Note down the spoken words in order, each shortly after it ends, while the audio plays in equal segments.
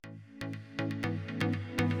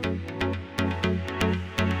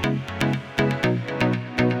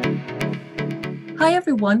Hi,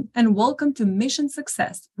 everyone, and welcome to Mission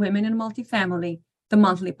Success Women in Multifamily, the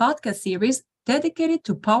monthly podcast series dedicated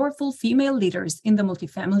to powerful female leaders in the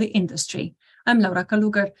multifamily industry. I'm Laura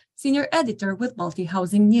Calugar, Senior Editor with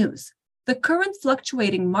Multi-Housing News. The current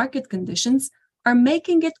fluctuating market conditions are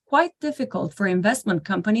making it quite difficult for investment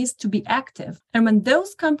companies to be active. And when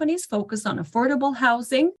those companies focus on affordable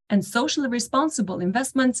housing and socially responsible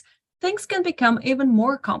investments, things can become even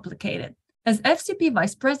more complicated. As FCP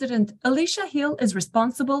Vice President, Alecia Hill is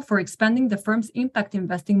responsible for expanding the firm's impact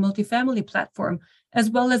investing multifamily platform, as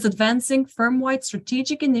well as advancing firm-wide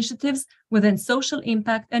strategic initiatives within social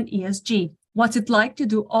impact and ESG. What's it like to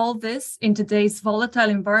do all this in today's volatile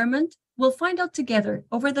environment? We'll find out together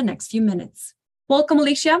over the next few minutes. Welcome,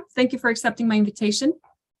 Alecia. Thank you for accepting my invitation.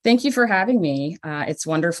 Thank you for having me. It's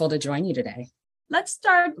wonderful to join you today. Let's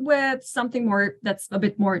start with something more that's a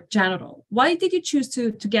bit more general. Why did you choose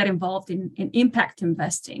to get involved in impact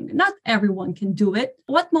investing? Not everyone can do it.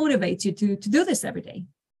 What motivates you to do this every day?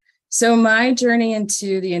 So my journey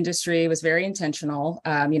into the industry was very intentional.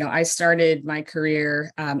 I started my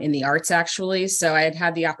career in the arts, actually. So I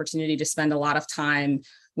had the opportunity to spend a lot of time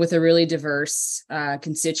with a really diverse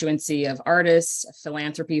constituency of artists,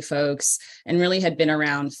 philanthropy folks, and really had been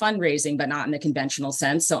around fundraising, but not in the conventional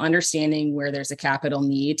sense. So understanding where there's a capital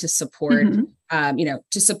need to support, to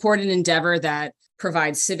support an endeavor that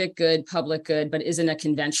provides civic good, public good, but isn't a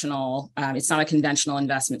conventional, it's not a conventional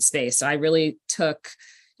investment space. So I really took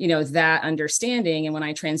that understanding. And when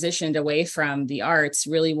I transitioned away from the arts,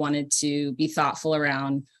 really wanted to be thoughtful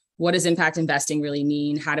around what does impact investing really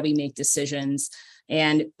mean? How do we make decisions?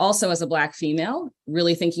 And also as a Black female,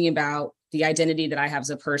 really thinking about the identity that I have as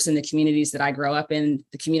a person, the communities that I grow up in,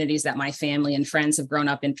 the communities that my family and friends have grown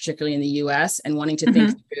up in, particularly in the US, and wanting to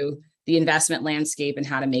think through the investment landscape and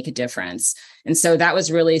how to make a difference. And so that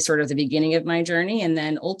was really sort of the beginning of my journey. And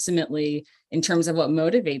then ultimately, in terms of what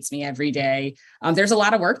motivates me every day, there's a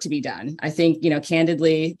lot of work to be done. I think,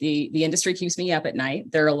 candidly, the industry keeps me up at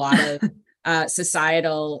night. There are a lot of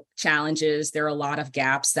societal challenges. There are a lot of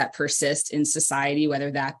gaps that persist in society, whether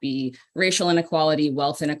that be racial inequality,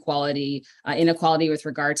 wealth inequality, inequality with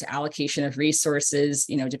regard to allocation of resources,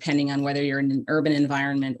 depending on whether you're in an urban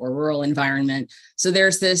environment or rural environment. So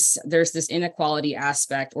there's this inequality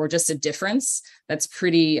aspect, or just a difference that's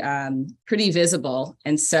pretty visible.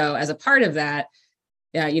 And so as a part of that,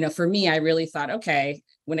 for me, I really thought, okay,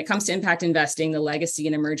 when it comes to impact investing, the legacy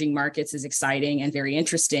in emerging markets is exciting and very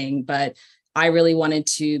interesting, but I really wanted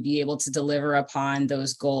to be able to deliver upon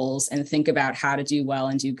those goals and think about how to do well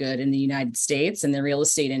and do good in the United States, and the real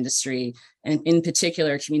estate industry, and in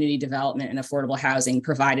particular, community development and affordable housing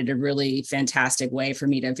provided a really fantastic way for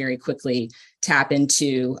me to very quickly tap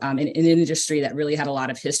into an industry that really had a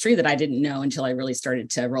lot of history that I didn't know until I really started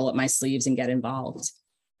to roll up my sleeves and get involved.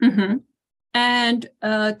 Mm-hmm. And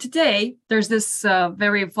today there's this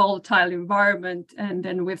very volatile environment, and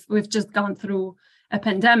then we've just gone through a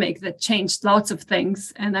pandemic that changed lots of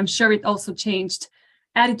things, and I'm sure it also changed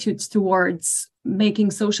attitudes towards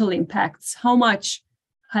making social impacts. How much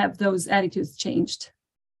have those attitudes changed?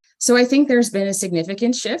 So I think there's been a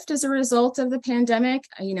significant shift as a result of the pandemic.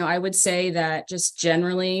 I would say that just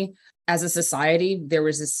generally as a society, there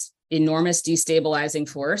was this enormous destabilizing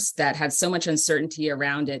force that had so much uncertainty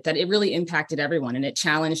around it that it really impacted everyone. And it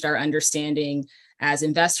challenged our understanding as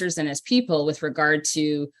investors and as people with regard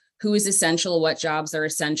to who is essential, what jobs are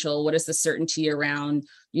essential, what is the certainty around,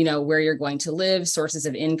 where you're going to live, sources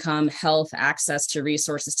of income, health, access to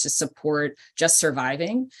resources to support just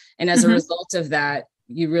surviving. And as a result of that,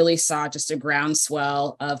 you really saw just a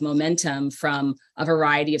groundswell of momentum from a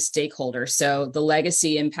variety of stakeholders. So the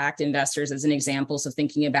legacy impact investors, as an example, so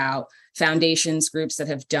thinking about foundations, groups that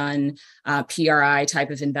have done PRI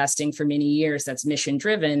type of investing for many years, that's mission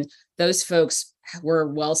driven, those folks were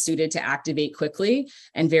well suited to activate quickly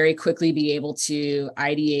and very quickly be able to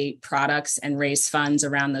ideate products and raise funds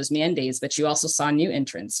around those mandates. But you also saw new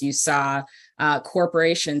entrants. You saw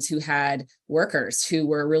corporations who had workers who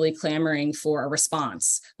were really clamoring for a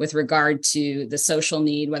response with regard to the social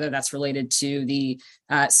need, whether that's related to the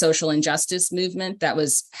social injustice movement that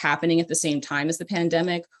was happening at the same time as the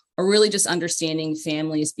pandemic, or really just understanding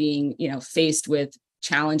families being, faced with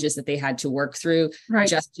challenges that they had to work through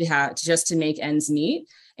just to make ends meet.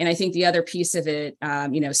 And I think the other piece of it,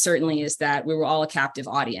 certainly is that we were all a captive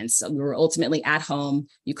audience. We were ultimately at home.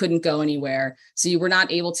 You couldn't go anywhere. So you were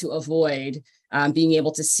not able to avoid being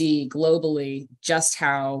able to see globally just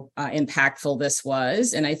how impactful this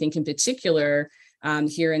was. And I think in particular,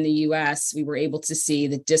 here in the US, we were able to see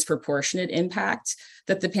the disproportionate impact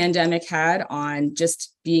that the pandemic had on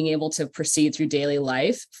just being able to proceed through daily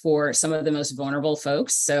life for some of the most vulnerable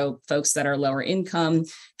folks. So folks that are lower income,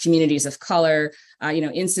 communities of color,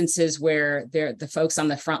 instances where the folks on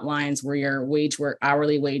the front lines were your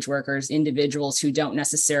hourly wage workers, individuals who don't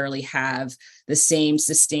necessarily have the same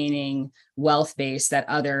sustaining wealth base that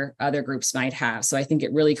other groups might have. So I think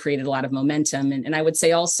it really created a lot of momentum. And I would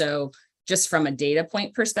say also, just from a data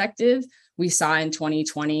point perspective, we saw in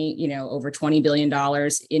 2020, over $20 billion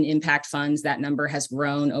in impact funds. That number has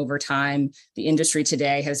grown over time. The industry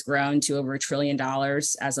today has grown to over $1 trillion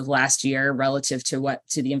as of last year, relative to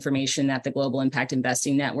the information that the Global Impact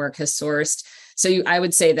Investing Network has sourced. So I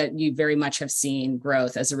would say that you very much have seen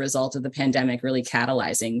growth as a result of the pandemic really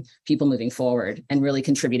catalyzing people moving forward and really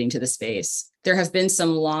contributing to the space. There have been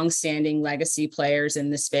some longstanding legacy players in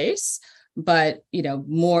the space, but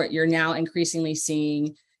you're now increasingly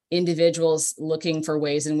seeing individuals looking for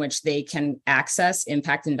ways in which they can access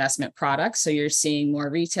impact investment products. So you're seeing more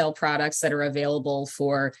retail products that are available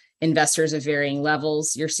for investors of varying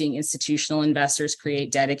levels. You're seeing institutional investors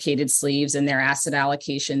create dedicated sleeves in their asset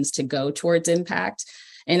allocations to go towards impact.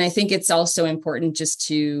 And I think it's also important just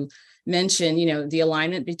to mention, the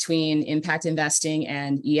alignment between impact investing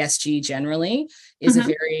and ESG generally is a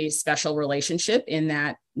very special relationship, in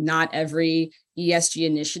that not every ESG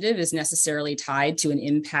initiative is necessarily tied to an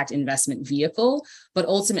impact investment vehicle, but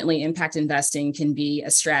ultimately impact investing can be a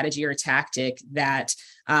strategy or a tactic that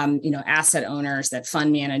asset owners, that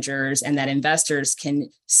fund managers, and that investors can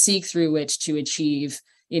seek through which to achieve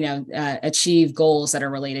goals that are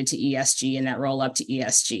related to ESG and that roll up to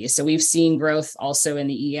ESG. So we've seen growth also in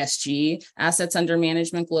the ESG assets under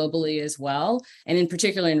management globally as well. And in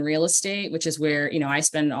particular in real estate, which is where, I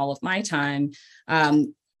spend all of my time.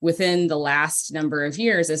 Within the last number of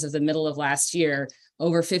years, as of the middle of last year,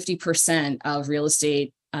 over 50% of real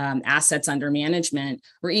estate assets under management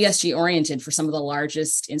were ESG oriented for some of the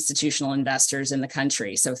largest institutional investors in the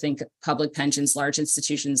country. So think public pensions, large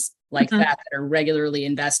institutions like that are regularly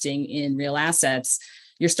investing in real assets.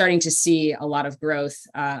 You're starting to see a lot of growth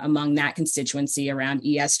among that constituency around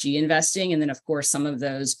ESG investing. And then, of course, some of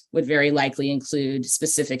those would very likely include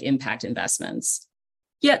specific impact investments.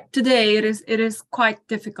 Yet today it is quite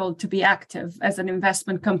difficult to be active as an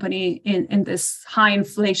investment company in this high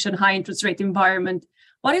inflation, high interest rate environment.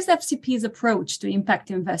 What is FCP's approach to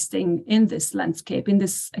impact investing in this landscape, in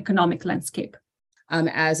this economic landscape?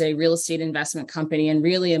 As a real estate investment company and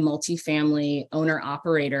really a multifamily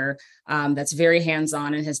owner-operator that's very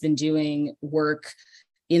hands-on and has been doing work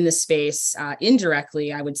in the space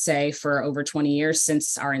indirectly, I would say, for over 20 years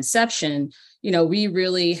since our inception, we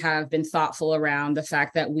really have been thoughtful around the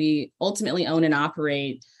fact that we ultimately own and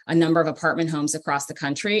operate a number of apartment homes across the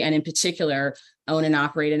country, and in particular, own and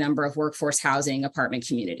operate a number of workforce housing apartment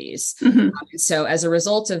communities. So as a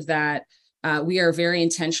result of that, we are very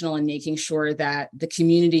intentional in making sure that the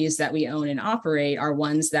communities that we own and operate are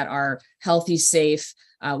ones that are healthy, safe,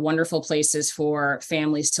 wonderful places for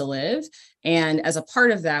families to live. And as a part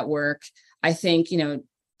of that work, I think, to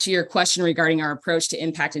your question regarding our approach to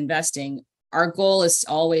impact investing, our goal is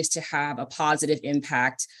always to have a positive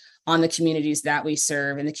impact on the communities that we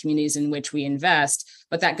serve and the communities in which we invest.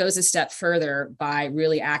 But that goes a step further by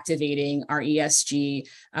really activating our ESG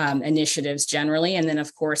initiatives generally. And then,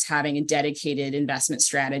 of course, having a dedicated investment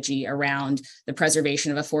strategy around the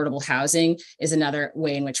preservation of affordable housing is another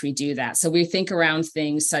way in which we do that. So we think around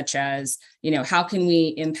things such as, how can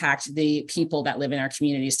we impact the people that live in our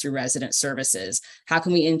communities through resident services? How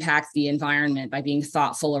can we impact the environment by being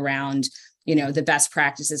thoughtful around the best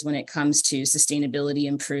practices when it comes to sustainability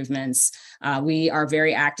improvements? We are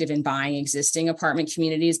very active in buying existing apartment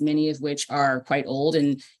communities, many of which are quite old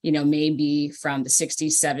and, maybe from the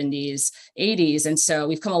 60s, 70s, 80s. And so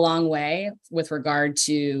we've come a long way with regard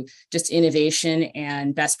to just innovation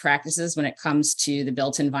and best practices when it comes to the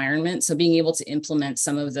built environment. So being able to implement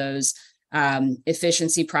some of those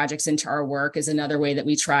efficiency projects into our work is another way that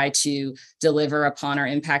we try to deliver upon our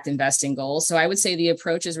impact investing goals. So I would say the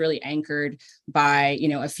approach is really anchored by,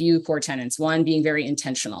 a few core tenets. One, being very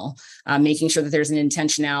intentional, making sure that there's an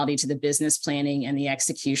intentionality to the business planning and the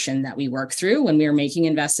execution that we work through when we are making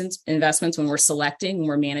investments, when we're selecting, when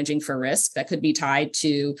we're managing for risk that could be tied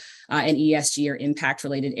to an ESG or impact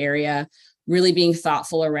related area. Really being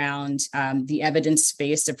thoughtful around the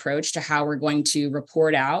evidence-based approach to how we're going to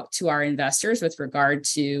report out to our investors with regard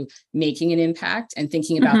to making an impact and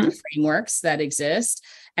thinking about the frameworks that exist.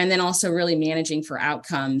 And then also really managing for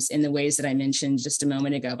outcomes in the ways that I mentioned just a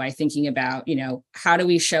moment ago by thinking about, how do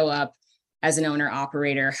we show up as an owner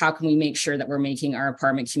operator, how can we make sure that we're making our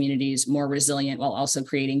apartment communities more resilient while also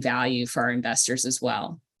creating value for our investors as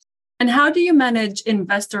well? And how do you manage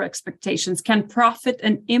investor expectations? Can profit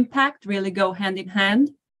and impact really go hand in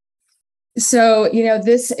hand? So,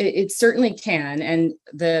 it certainly can. And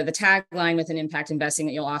the tagline within impact investing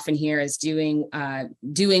that you'll often hear is doing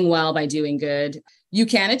well by doing good. You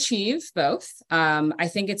can achieve both. I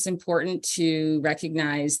think it's important to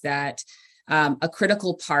recognize that a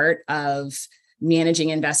critical part of managing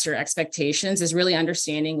investor expectations is really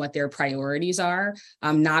understanding what their priorities are.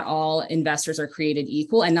 Not all investors are created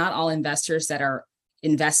equal, and not all investors that are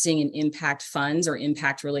investing in impact funds or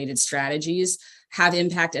impact related strategies have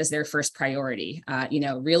impact as their first priority.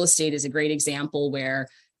 Real estate is a great example where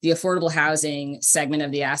the affordable housing segment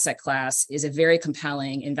of the asset class is a very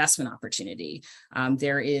compelling investment opportunity.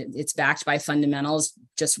 It's backed by fundamentals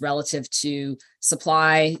just relative to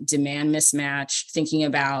supply, demand mismatch, thinking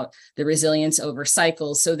about the resilience over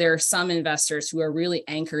cycles. So there are some investors who are really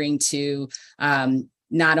anchoring to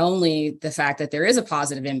not only the fact that there is a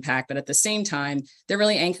positive impact, but at the same time, they're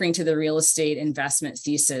really anchoring to the real estate investment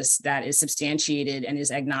thesis that is substantiated and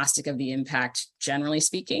is agnostic of the impact, generally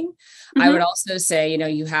speaking. Mm-hmm. I would also say,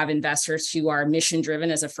 you have investors who are mission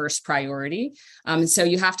driven as a first priority. So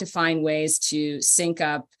you have to find ways to sync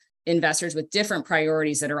up investors with different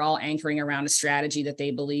priorities that are all anchoring around a strategy that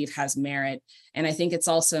they believe has merit. And I think it's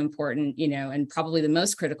also important, and probably the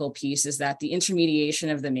most critical piece is that the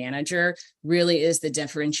intermediation of the manager really is the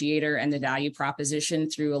differentiator and the value proposition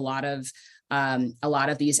through a lot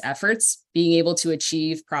of these efforts. Being able to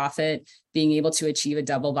achieve profit, being able to achieve a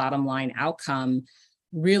double bottom line outcome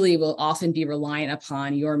really will often be reliant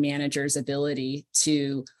upon your manager's ability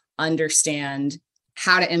to understand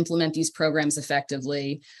how to implement these programs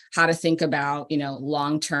effectively, how to think about,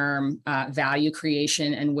 long-term value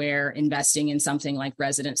creation, and where investing in something like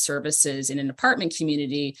resident services in an apartment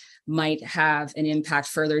community might have an impact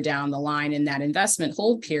further down the line in that investment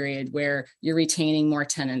hold period where you're retaining more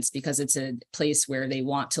tenants because it's a place where they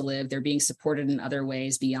want to live. They're being supported in other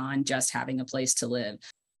ways beyond just having a place to live.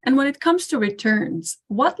 And when it comes to returns,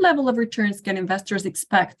 what level of returns can investors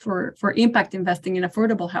expect for impact investing in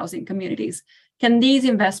affordable housing communities? Can these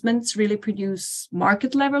investments really produce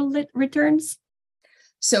market level returns?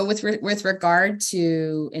 So with regard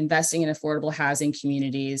to investing in affordable housing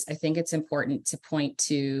communities, I think it's important to point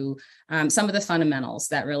to some of the fundamentals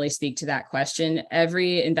that really speak to that question.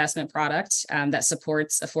 Every investment product that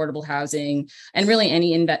supports affordable housing, and really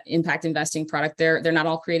any impact investing product, they're not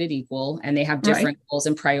all created equal, and they have different goals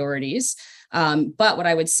and priorities. But what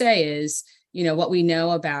I would say is, what we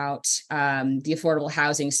know about the affordable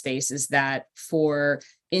housing space is that for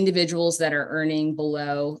individuals that are earning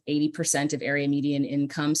below 80% of area median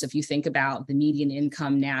income. So if you think about the median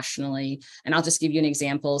income nationally, and I'll just give you an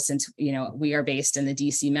example, since we are based in the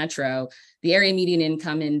DC Metro, the area median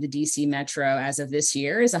income in the DC Metro as of this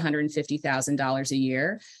year is $150,000 a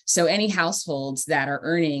year. So any households that are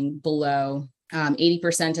earning below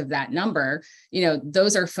 80% of that number,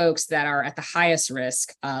 those are folks that are at the highest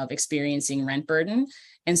risk of experiencing rent burden.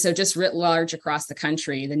 And so just writ large across the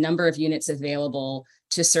country, the number of units available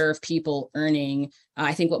to serve people earning,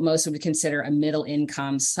 I think what most would consider a middle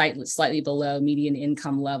income, slightly below median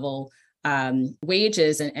income level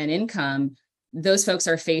wages and income, those folks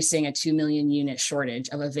are facing a 2 million unit shortage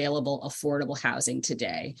of available affordable housing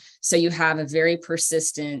today. So you have a very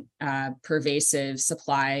persistent, pervasive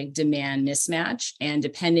supply demand mismatch. And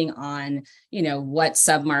depending on, what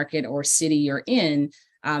submarket or city you're in,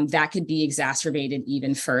 that could be exacerbated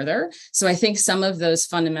even further. So I think some of those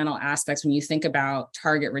fundamental aspects, when you think about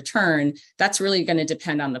target return, that's really going to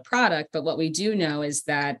depend on the product. But what we do know is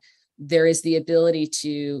that there is the ability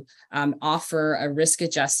to offer a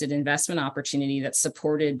risk-adjusted investment opportunity that's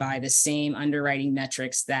supported by the same underwriting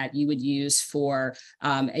metrics that you would use for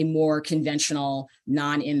a more conventional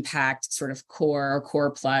non-impact sort of core or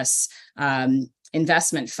core plus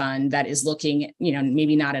investment fund that is looking,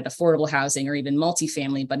 maybe not at affordable housing or even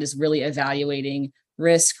multifamily, but is really evaluating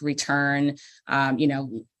risk, return,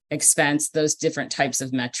 expense, those different types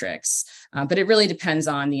of metrics. But it really depends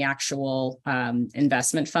on the actual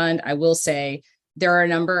investment fund. I will say there are a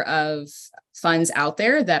number of funds out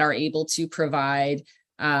there that are able to provide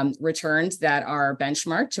returns that are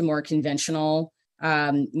benchmarked to more conventional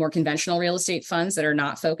real estate funds that are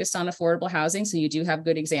not focused on affordable housing. So you do have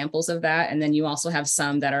good examples of that. And then you also have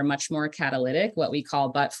some that are much more catalytic, what we call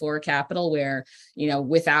but-for capital, where,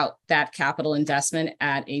 without that capital investment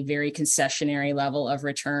at a very concessionary level of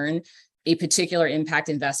return, a particular impact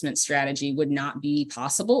investment strategy would not be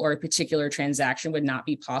possible, or a particular transaction would not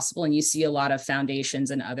be possible. And you see a lot of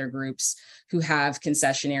foundations and other groups who have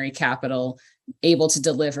concessionary capital able to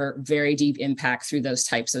deliver very deep impact through those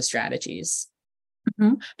types of strategies.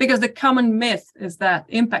 Mm-hmm. Because the common myth is that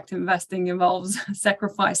impact investing involves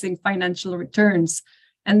sacrificing financial returns.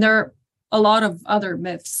 And there are a lot of other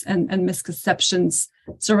myths and misconceptions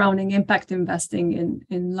surrounding impact investing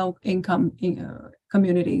in low-income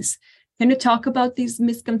communities. Can you talk about these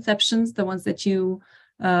misconceptions, the ones that you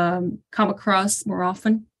come across more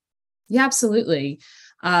often? Yeah, absolutely.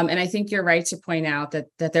 And I think you're right to point out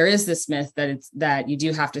that there is this myth that you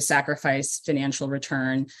do have to sacrifice financial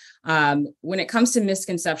return. When it comes to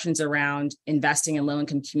misconceptions around investing in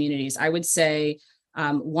low-income communities, I would say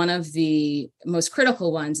one of the most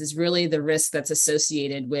critical ones is really the risk that's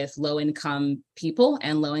associated with low-income people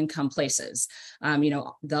and low-income places.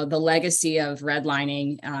 The legacy of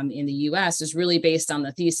redlining in the U.S. is really based on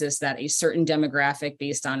the thesis that a certain demographic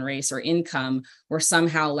based on race or income were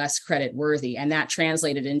somehow less credit worthy, and that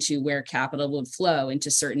translated into where capital would flow into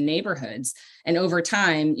certain neighborhoods. And over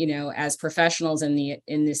time, as professionals in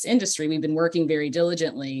this industry, we've been working very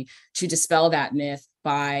diligently to dispel that myth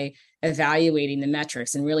by evaluating the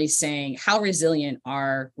metrics and really saying, how resilient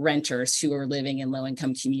are renters who are living in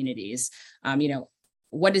low-income communities?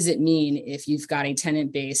 What does it mean if you've got a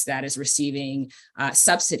tenant base that is receiving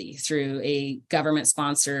subsidy through a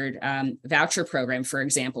government-sponsored voucher program, for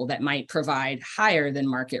example, that might provide higher than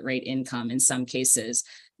market rate income in some cases?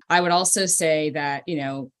 I would also say that,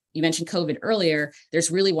 you mentioned COVID earlier.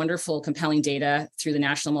 There's really wonderful, compelling data through the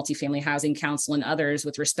National Multifamily Housing Council and others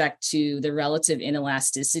with respect to the relative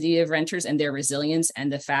inelasticity of renters and their resilience,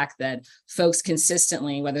 and the fact that folks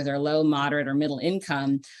consistently, whether they're low, moderate, or middle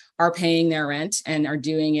income, are paying their rent and are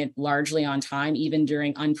doing it largely on time, even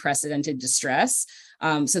during unprecedented distress.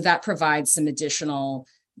 So that provides some additional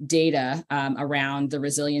data around the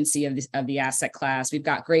resiliency of the asset class. We've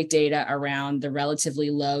got great data around the relatively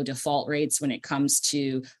low default rates when it comes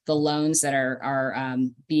to the loans that are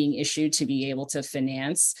being issued to be able to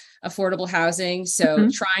finance affordable housing. So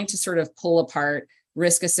trying to sort of pull apart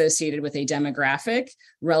risk associated with a demographic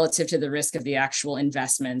relative to the risk of the actual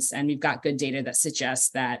investments. And we've got good data that suggests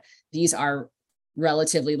that these are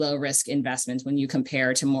relatively low risk investments when you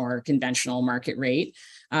compare to more conventional market rate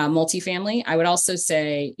multifamily. I would also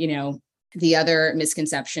say, the other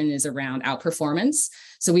misconception is around outperformance.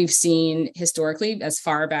 So we've seen historically, as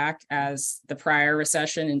far back as the prior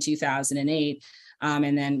recession in 2008,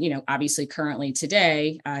 and then, obviously currently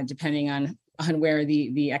today, depending on where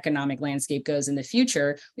the economic landscape goes in the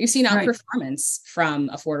future, we've seen outperformance from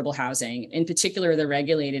affordable housing, in particular the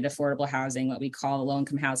regulated affordable housing, what we call the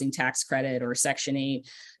low-income housing tax credit, or Section 8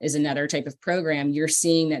 is another type of program. You're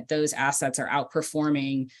seeing that those assets are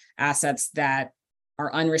outperforming assets that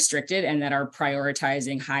are unrestricted and that are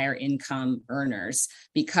prioritizing higher income earners,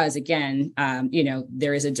 because again,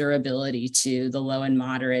 there is a durability to the low and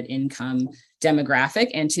moderate income demographic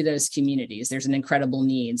and to those communities. There's an incredible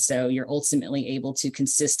need. So you're ultimately able to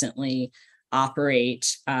consistently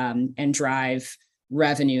operate and drive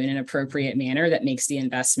revenue in an appropriate manner that makes the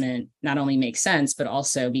investment not only make sense, but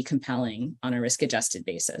also be compelling on a risk-adjusted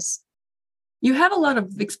basis. You have a lot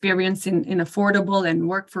of experience in affordable and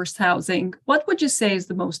workforce housing. What would you say is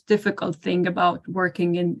the most difficult thing about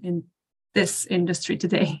working in this industry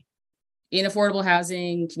today? In affordable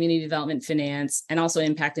housing, community development finance, and also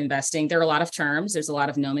impact investing, there are a lot of terms. There's a lot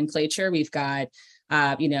of nomenclature. We've got,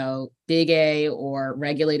 big A or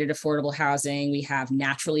regulated affordable housing. We have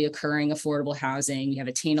naturally occurring affordable housing. We have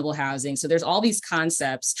attainable housing. So there's all these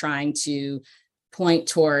concepts trying to point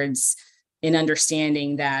towards an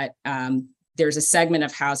understanding that there's a segment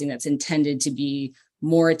of housing that's intended to be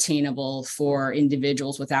more attainable for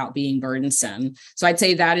individuals without being burdensome. So I'd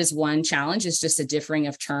say that is one challenge, is just a differing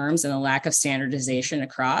of terms and a lack of standardization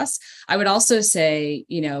across. I would also say,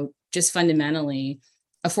 just fundamentally,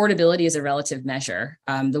 affordability is a relative measure.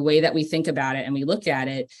 The way that we think about it and we look at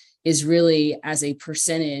it is really as a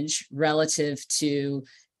percentage relative to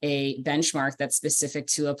a benchmark that's specific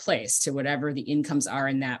to a place, to whatever the incomes are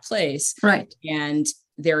in that place. Right. And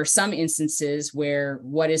there are some instances where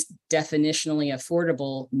what is definitionally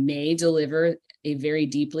affordable may deliver a very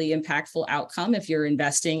deeply impactful outcome if you're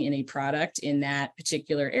investing in a product in that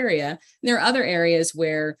particular area. And there are other areas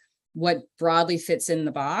where what broadly fits in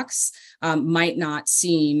the box might not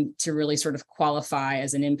seem to really sort of qualify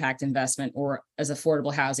as an impact investment or as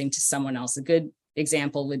affordable housing to someone else. A good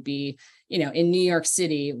example would be, in New York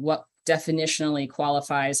City, what definitionally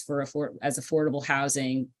qualifies as affordable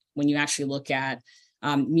housing when you actually look at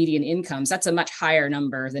median incomes. That's a much higher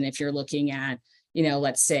number than if you're looking at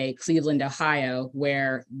let's say Cleveland, Ohio,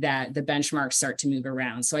 where that the benchmarks start to move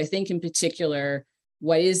around. So I think in particular,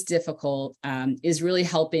 what is difficult is really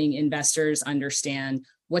helping investors understand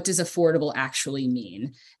what does affordable actually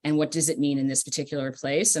mean and what does it mean in this particular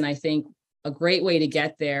place. And I think a great way to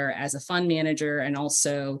get there as a fund manager and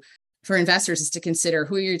also for investors is to consider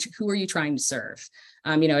who are you trying to serve.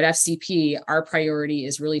 At FCP, our priority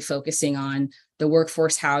is really focusing on the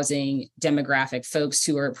workforce housing demographic, folks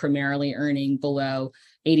who are primarily earning below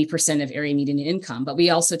 80% of area median income. But we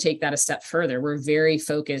also take that a step further. We're very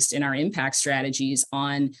focused in our impact strategies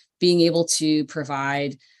on being able to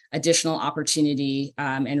provide additional opportunity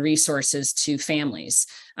and resources to families.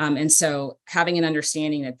 And so having an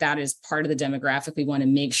understanding that that is part of the demographic we want to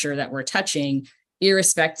make sure that we're touching,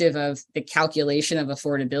 irrespective of the calculation of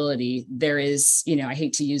affordability, there is, I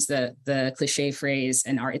hate to use the cliche phrase,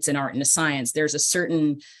 it's an art and a science. There's a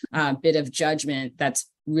certain bit of judgment that's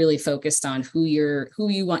really focused on who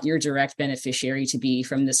you want your direct beneficiary to be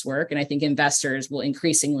from this work. And I think investors will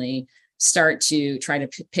increasingly start to try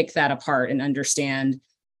to pick that apart and understand,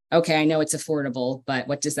 okay, I know it's affordable, but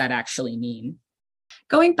what does that actually mean?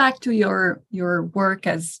 Going back to your work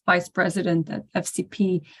as vice president at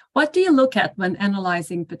FCP, what do you look at when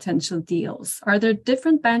analyzing potential deals? Are there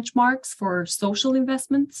different benchmarks for social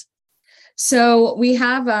investments? So we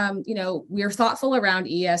have, we are thoughtful around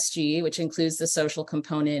ESG, which includes the social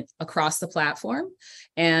component across the platform.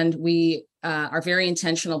 And we are very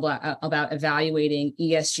intentional about evaluating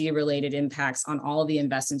ESG related impacts on all of the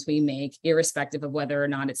investments we make, irrespective of whether or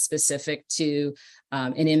not it's specific to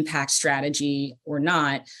an impact strategy or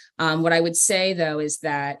not. What I would say, though, is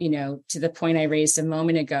that, to the point I raised a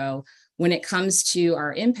moment ago, when it comes to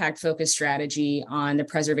our impact focused strategy on the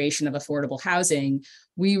preservation of affordable housing,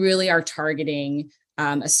 we really are targeting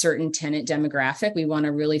a certain tenant demographic. We want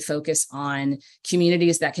to really focus on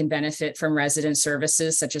communities that can benefit from resident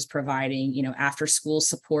services, such as providing, after school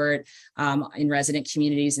support in resident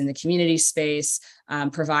communities in the community space,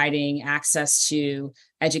 providing access to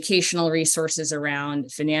educational resources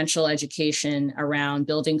around financial education, around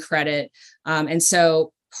building credit. And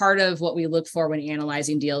so part of what we look for when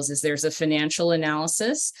analyzing deals is there's a financial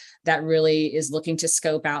analysis that really is looking to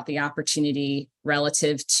scope out the opportunity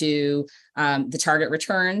relative to the target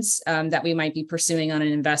returns that we might be pursuing on an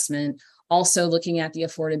investment. Also looking at the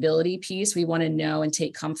affordability piece, we want to know and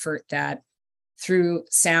take comfort that through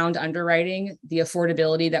sound underwriting, the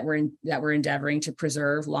affordability that we're endeavoring to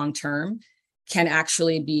preserve long-term can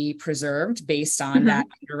actually be preserved based on that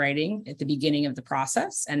underwriting at the beginning of the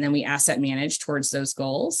process. And then we asset manage towards those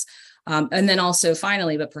goals. And then also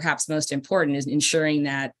finally, but perhaps most important, is ensuring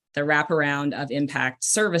that the wraparound of impact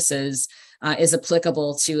services is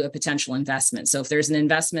applicable to a potential investment. So if there's an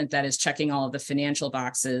investment that is checking all of the financial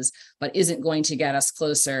boxes, but isn't going to get us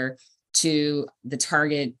closer to the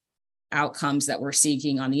target outcomes that we're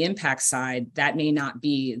seeking on the impact side, that may not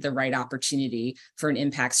be the right opportunity for an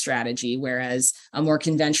impact strategy, whereas a more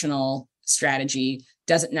conventional strategy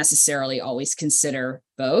doesn't necessarily always consider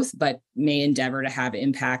both, but may endeavor to have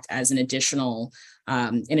impact as an additional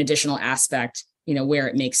aspect, where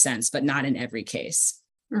it makes sense, but not in every case.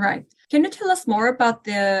 Right. Can you tell us more about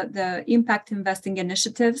the impact investing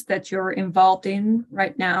initiatives that you're involved in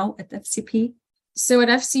right now at FCP? So at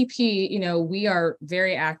FCP, we are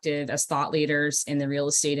very active as thought leaders in the real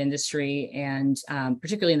estate industry and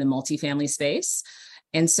particularly in the multifamily space.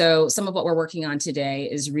 And so some of what we're working on today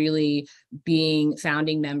is really being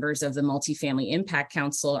founding members of the Multifamily Impact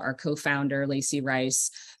Council, our co-founder, Alecia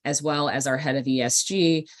Rice, as well as our head of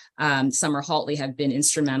ESG, Summer Haltley, have been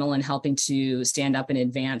instrumental in helping to stand up and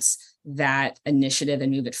advance that initiative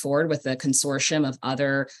and move it forward with a consortium of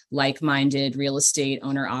other like-minded real estate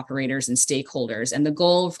owner operators and stakeholders. And the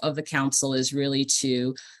goal of the council is really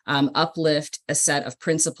to uplift a set of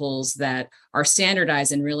principles that are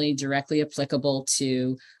standardized and really directly applicable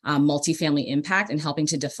to multifamily impact and helping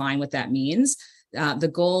to define what that means.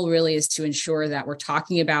 The goal really is to ensure that we're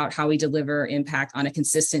talking about how we deliver impact on a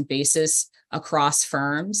consistent basis across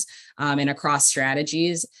firms and across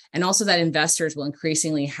strategies, and also that investors will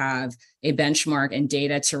increasingly have a benchmark and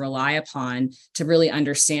data to rely upon to really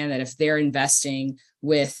understand that if they're investing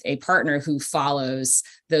with a partner who follows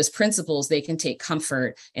those principles, they can take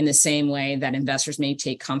comfort in the same way that investors may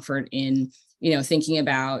take comfort in, thinking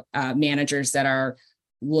about managers that are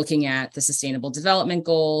looking at the sustainable development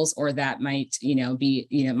goals, or that might,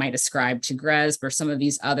 might ascribe to GRESB or some of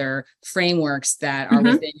these other frameworks that are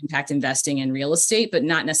within impact investing in real estate, but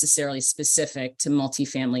not necessarily specific to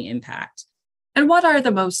multifamily impact. And what are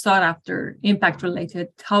the most sought after impact related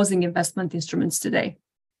housing investment instruments today?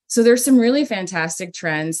 So there's some really fantastic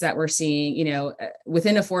trends that we're seeing,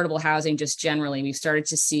 within affordable housing, just generally, we've started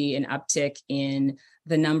to see an uptick in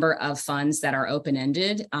the number of funds that are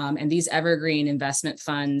open-ended. And these evergreen investment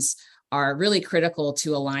funds are really critical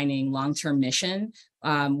to aligning long-term mission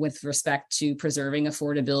with respect to preserving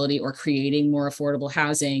affordability or creating more affordable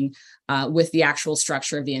housing with the actual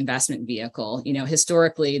structure of the investment vehicle.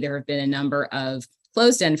 Historically, there have been a number of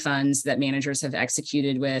closed-end funds that managers have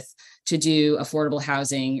executed with to do affordable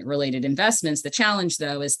housing related investments. The challenge,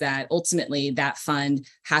 though, is that ultimately that fund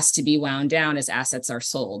has to be wound down as assets are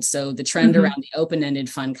sold. So the trend around the open-ended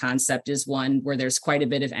fund concept is one where there's quite a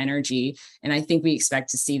bit of energy. And I think we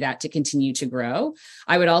expect to see that to continue to grow.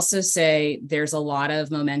 I would also say there's a lot of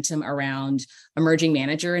momentum around emerging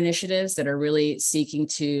manager initiatives that are really seeking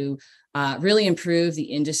to really improve the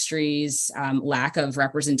industry's lack of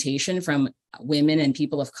representation from women and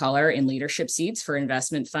people of color in leadership seats for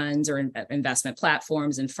investment funds or investment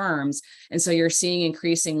platforms and firms. And so you're seeing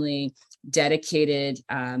increasingly dedicated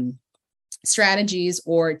strategies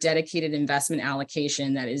or dedicated investment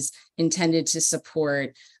allocation that is intended to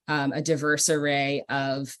support a diverse array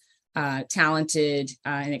of talented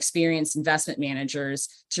and experienced investment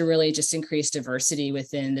managers to really just increase diversity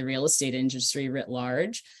within the real estate industry writ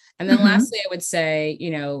large. And then lastly, I would say,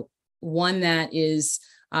 one that is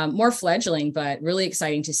more fledgling, but really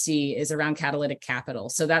exciting to see is around catalytic capital.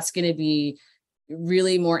 So that's going to be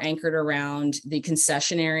really more anchored around the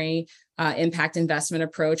concessionary impact investment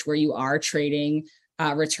approach, where you are trading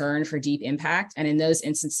return for deep impact. And in those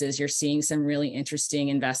instances, you're seeing some really interesting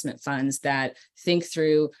investment funds that think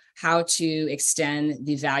through how to extend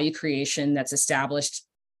the value creation that's established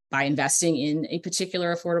by investing in a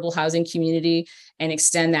particular affordable housing community and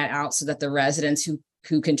extend that out so that the residents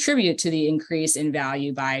who contribute to the increase in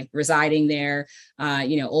value by residing there,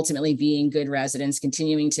 ultimately being good residents,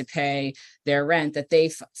 continuing to pay their rent, that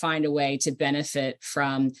they find a way to benefit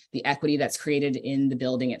from the equity that's created in the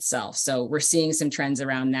building itself. So we're seeing some trends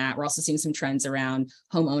around that. We're also seeing some trends around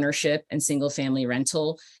home ownership and single family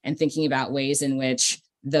rental, and thinking about ways in which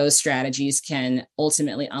those strategies can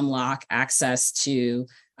ultimately unlock access to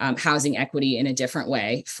housing equity in a different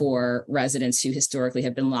way for residents who historically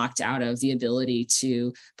have been locked out of the ability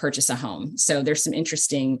to purchase a home. So there's some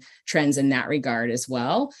interesting trends in that regard as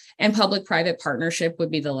well. And public-private partnership would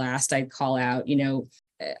be the last I'd call out.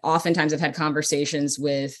 Oftentimes I've had conversations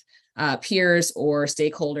with peers or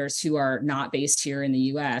stakeholders who are not based here in the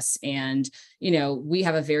US. And, we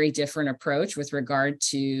have a very different approach with regard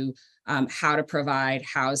to how to provide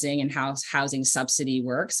housing and how housing subsidy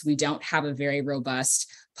works. We don't have a very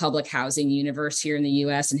robust public housing universe here in the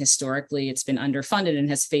US, and historically it's been underfunded and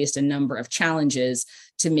has faced a number of challenges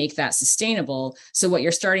to make that sustainable. So what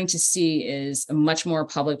you're starting to see is a much more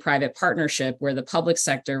public-private partnership where the public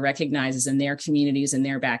sector recognizes in their communities and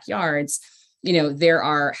their backyards, there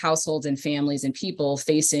are households and families and people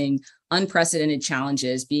facing unprecedented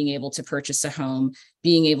challenges, being able to purchase a home,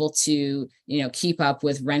 being able to, keep up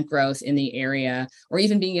with rent growth in the area, or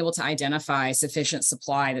even being able to identify sufficient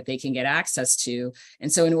supply that they can get access to.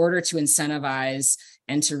 And so in order to incentivize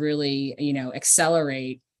and to really,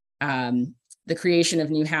 accelerate the creation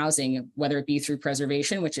of new housing, whether it be through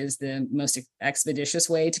preservation, which is the most expeditious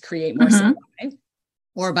way to create more supply,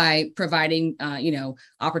 or by providing,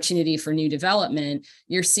 opportunity for new development,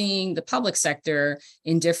 you're seeing the public sector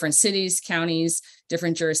in different cities, counties,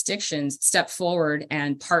 different jurisdictions step forward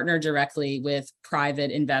and partner directly with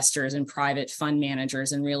private investors and private fund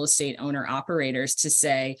managers and real estate owner operators to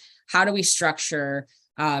say, how do we structure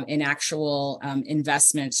an actual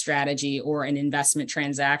investment strategy or an investment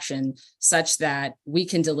transaction such that we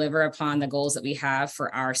can deliver upon the goals that we have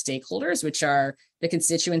for our stakeholders, which are the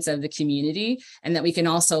constituents of the community, and that we can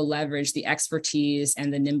also leverage the expertise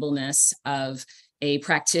and the nimbleness of a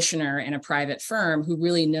practitioner and a private firm who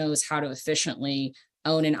really knows how to efficiently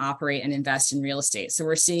own and operate and invest in real estate. So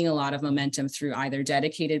we're seeing a lot of momentum through either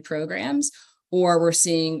dedicated programs, or we're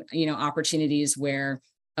seeing, opportunities where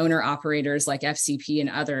owner operators like FCP and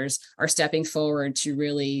others are stepping forward to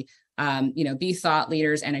really, be thought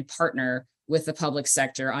leaders and a partner with the public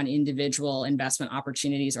sector on individual investment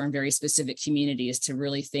opportunities or in very specific communities to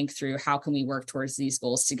really think through how can we work towards these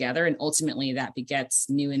goals together. And ultimately that begets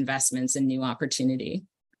new investments and new opportunity.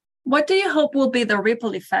 What do you hope will be the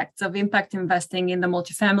ripple effects of impact investing in the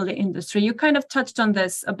multifamily industry? You kind of touched on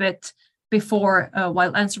this a bit before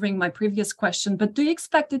while answering my previous question, but do you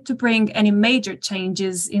expect it to bring any major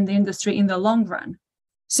changes in the industry in the long run?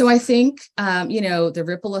 So I think, the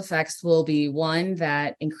ripple effects will be one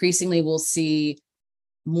that increasingly we'll see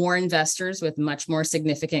more investors with much more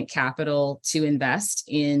significant capital to invest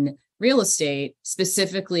in real estate,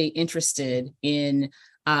 specifically interested in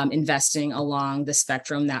investing along the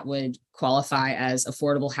spectrum that would qualify as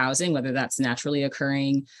affordable housing, whether that's naturally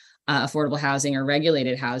occurring affordable housing or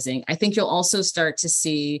regulated housing. I think you'll also start to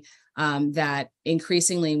see that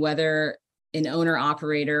increasingly, whether an owner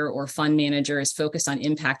operator or fund manager is focused on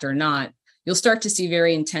impact or not, you'll start to see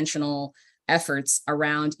very intentional efforts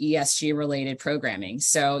around ESG related programming.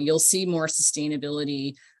 So you'll see more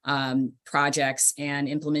sustainability projects and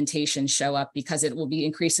implementation show up because it will be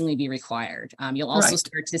increasingly be required. You'll also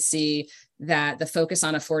start to see that the focus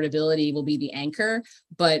on affordability will be the anchor,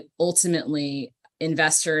 but ultimately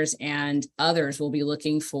investors and others will be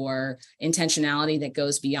looking for intentionality that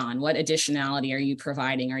goes beyond. What additionality are you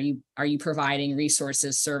providing? Are you providing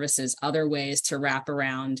resources, services, other ways to wrap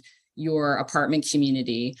around your apartment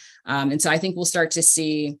community? And so I think we'll start to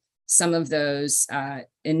see some of those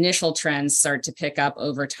initial trends start to pick up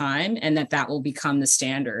over time, and that will become the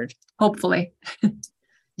standard. Hopefully.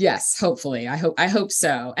 Yes, hopefully. I hope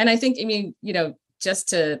so. And I think, just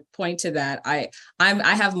to point to that, I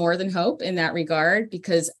have more than hope in that regard,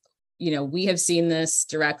 because, we have seen this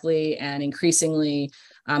directly and increasingly,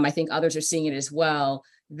 I think others are seeing it as well,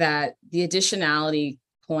 that the additionality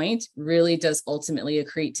point really does ultimately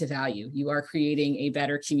accrete to value. You are creating a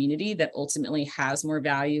better community that ultimately has more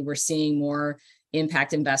value. We're seeing more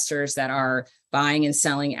impact investors that are buying and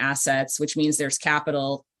selling assets, which means there's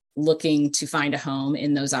capital looking to find a home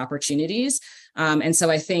in those opportunities. And so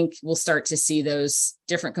I think we'll start to see those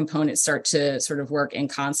different components start to sort of work in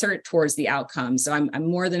concert towards the outcome. So I'm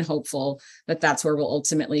more than hopeful that that's where we'll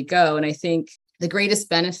ultimately go. And I think the greatest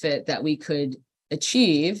benefit that we could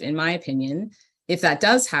achieve, in my opinion, if that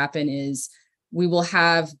does happen, is we will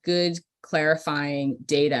have good clarifying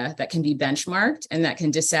data that can be benchmarked and that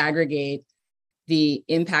can disaggregate the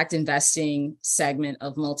impact investing segment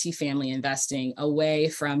of multifamily investing away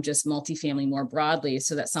from just multifamily more broadly,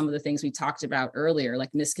 so that some of the things we talked about earlier,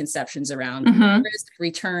 like misconceptions around risk,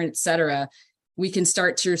 return, et cetera, we can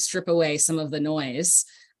start to strip away some of the noise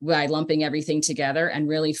by lumping everything together and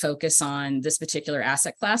really focus on this particular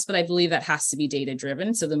asset class. But I believe that has to be data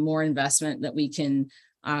driven. So the more investment that we can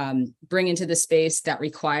bring into the space that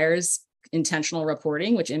requires intentional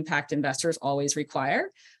reporting, which impact investors always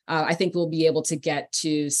require, I think we'll be able to get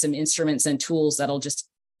to some instruments and tools that'll just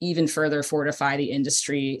even further fortify the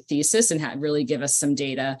industry thesis and really give us some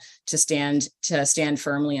data to stand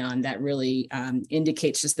firmly on that really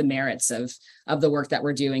indicates just the merits of the work that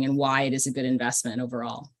we're doing and why it is a good investment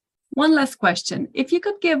overall. One last question. If you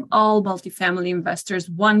could give all multifamily investors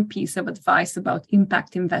one piece of advice about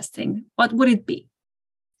impact investing, what would it be?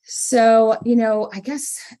 So, I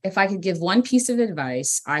guess if I could give one piece of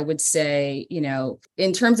advice, I would say,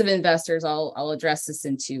 in terms of investors, I'll address this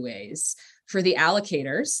in two ways. For the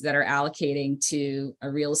allocators that are allocating to a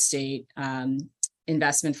real estate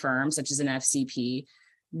investment firm, such as an FCP,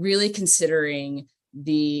 really considering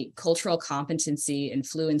the cultural competency and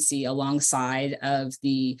fluency alongside of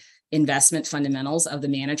the investment fundamentals of the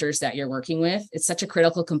managers that you're working with. It's such a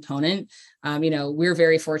critical component. We're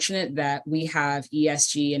very fortunate that we have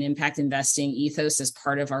ESG and impact investing ethos as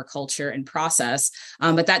part of our culture and process,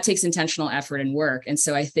 but that takes intentional effort and work. And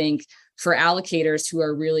so I think for allocators who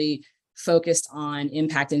are really focused on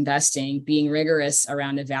impact investing, being rigorous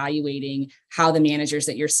around evaluating how the managers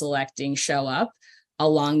that you're selecting show up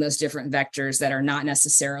along those different vectors that are not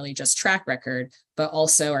necessarily just track record, but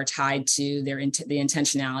also are tied to the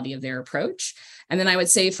intentionality of their approach. And then I would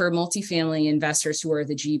say for multifamily investors who are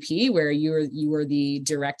the GP, where you are the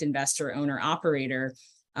direct investor, owner, operator,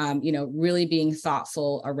 really being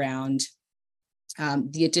thoughtful around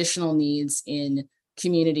the additional needs in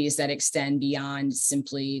communities that extend beyond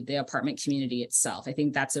simply the apartment community itself. I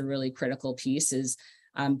think that's a really critical piece, is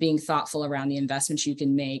being thoughtful around the investments you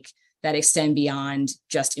can make that extend beyond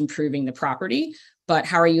just improving the property, but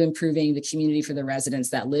how are you improving the community for the residents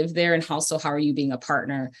that live there? And also, how are you being a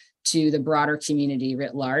partner to the broader community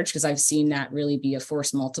writ large? Because I've seen that really be a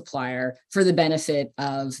force multiplier for the benefit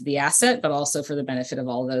of the asset, but also for the benefit of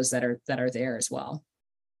all those that are there as well.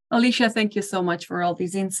 Alecia, thank you so much for all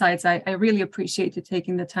these insights. I really appreciate you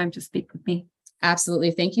taking the time to speak with me. Absolutely.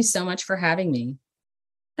 Thank you so much for having me.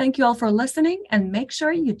 Thank you all for listening, and make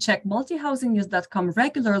sure you check multihousingnews.com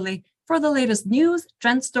regularly for the latest news,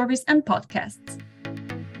 trend stories, and podcasts.